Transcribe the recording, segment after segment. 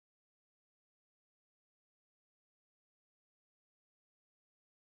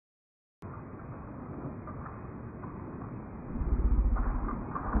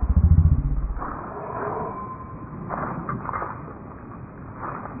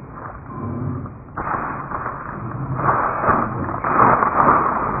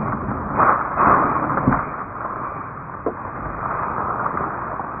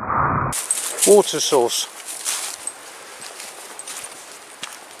water source.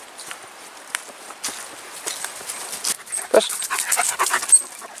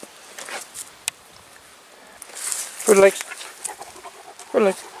 Good legs. Good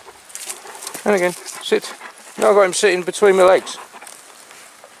legs. And again, sit. Now I've got him sitting between my legs.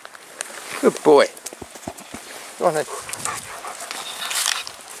 Good boy. Go on then.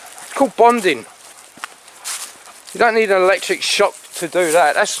 It's called bonding. You don't need an electric shock to do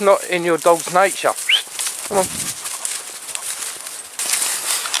that. That's not in your dog's nature. Come on.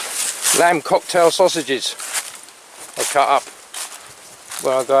 Lamb cocktail sausages I cut up.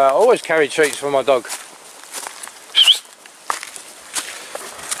 When I go out, I always carry treats for my dog.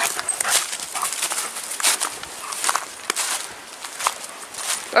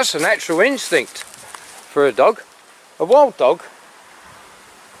 That's a natural instinct for a dog. A wild dog,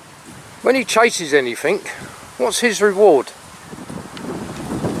 when he chases anything, what's his reward?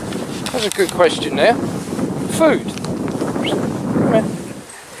 That's a good question there. Food. Come here.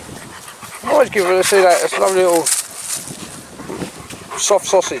 I always give her a see that. That's a lovely little soft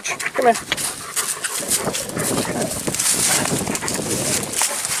sausage. Come here.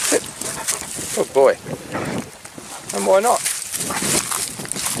 Sit. Good boy. And why not?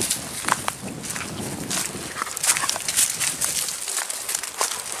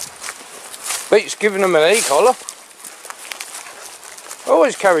 Beats giving them an e-collar. I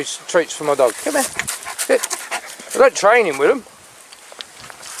always carry treats for my dog. Come here. Sit. I don't train him with them.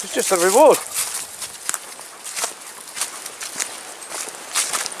 It's just a reward.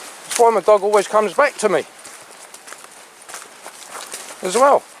 That's why my dog always comes back to me as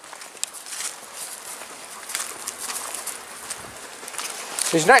well.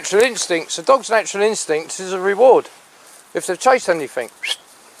 His natural instincts, a dog's natural instincts is a reward. If they've chased anything.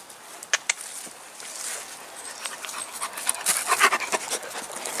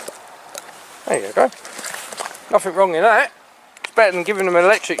 There you go. Nothing wrong in that. It's better than giving them an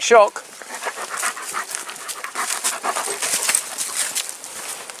electric shock.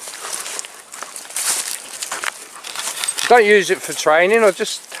 Don't use it for training, I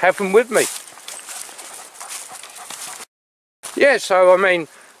just have them with me. Yeah, so I mean,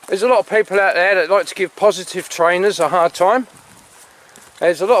 there's a lot of people out there that like to give positive trainers a hard time.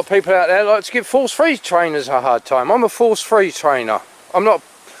 There's a lot of people out there that like to give force-free trainers a hard time. I'm a force-free trainer. I'm not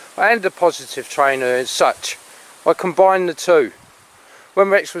and a positive trainer as such. I combine the two. When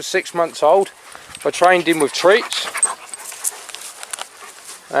Rex was 6 months old, I trained him with treats,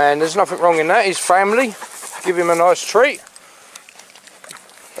 and there's nothing wrong in that. His family give him a nice treat.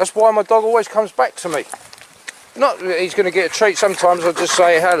 That's why my dog always comes back to me. Not that he's going to get a treat. Sometimes I'll just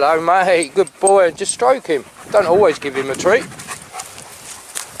say hello mate, good boy, and just stroke him. Don't always give him a treat.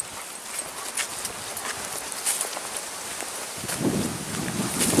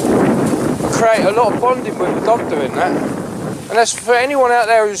 Create a lot of bonding with the dog doing that, and that's for anyone out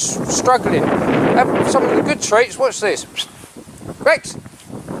there who's struggling. Have some of the good treats. Watch this. Rex,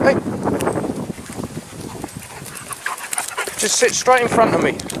 hey, just sit straight in front of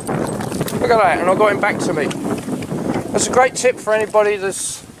me. Look at that, and I got him back to me. That's a great tip for anybody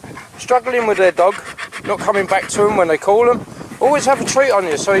that's struggling with their dog, not coming back to them when they call them. Always have a treat on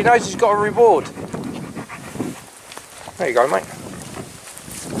you so he knows he's got a reward. There you go, mate.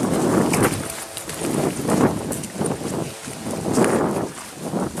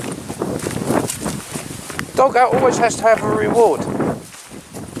 Dog always has to have a reward.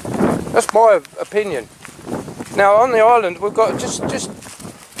 That's my opinion. Now on the island we've got just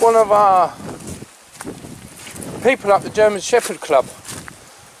one of our people up the German Shepherd Club.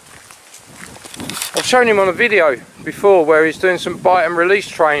 I've shown him on a video before where he's doing some bite and release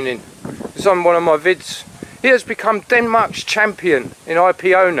training. It's on one of my vids. He has become Denmark's champion in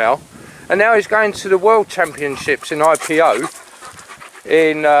IPO now, and now he's going to the World Championships in IPO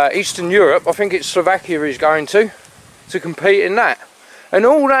in Eastern Europe. I think it's Slovakia he's going to compete in that. And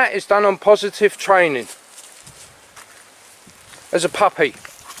all that is done on positive training. As a puppy.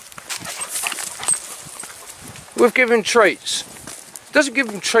 We've given treats. Doesn't give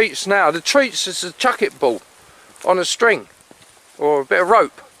him treats now. The treats is a chuck it ball on a string or a bit of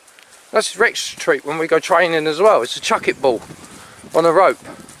rope. That's Rex's treat when we go training as well. It's a chuck it ball on a rope.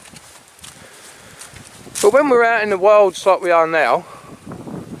 But when we're out in the wilds like we are now,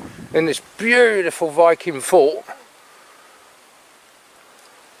 in this beautiful Viking fort,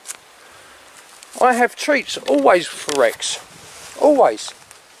 I have treats always for Rex. Always.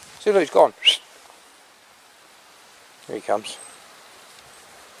 See, look, he's gone. Here he comes.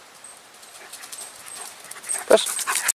 That's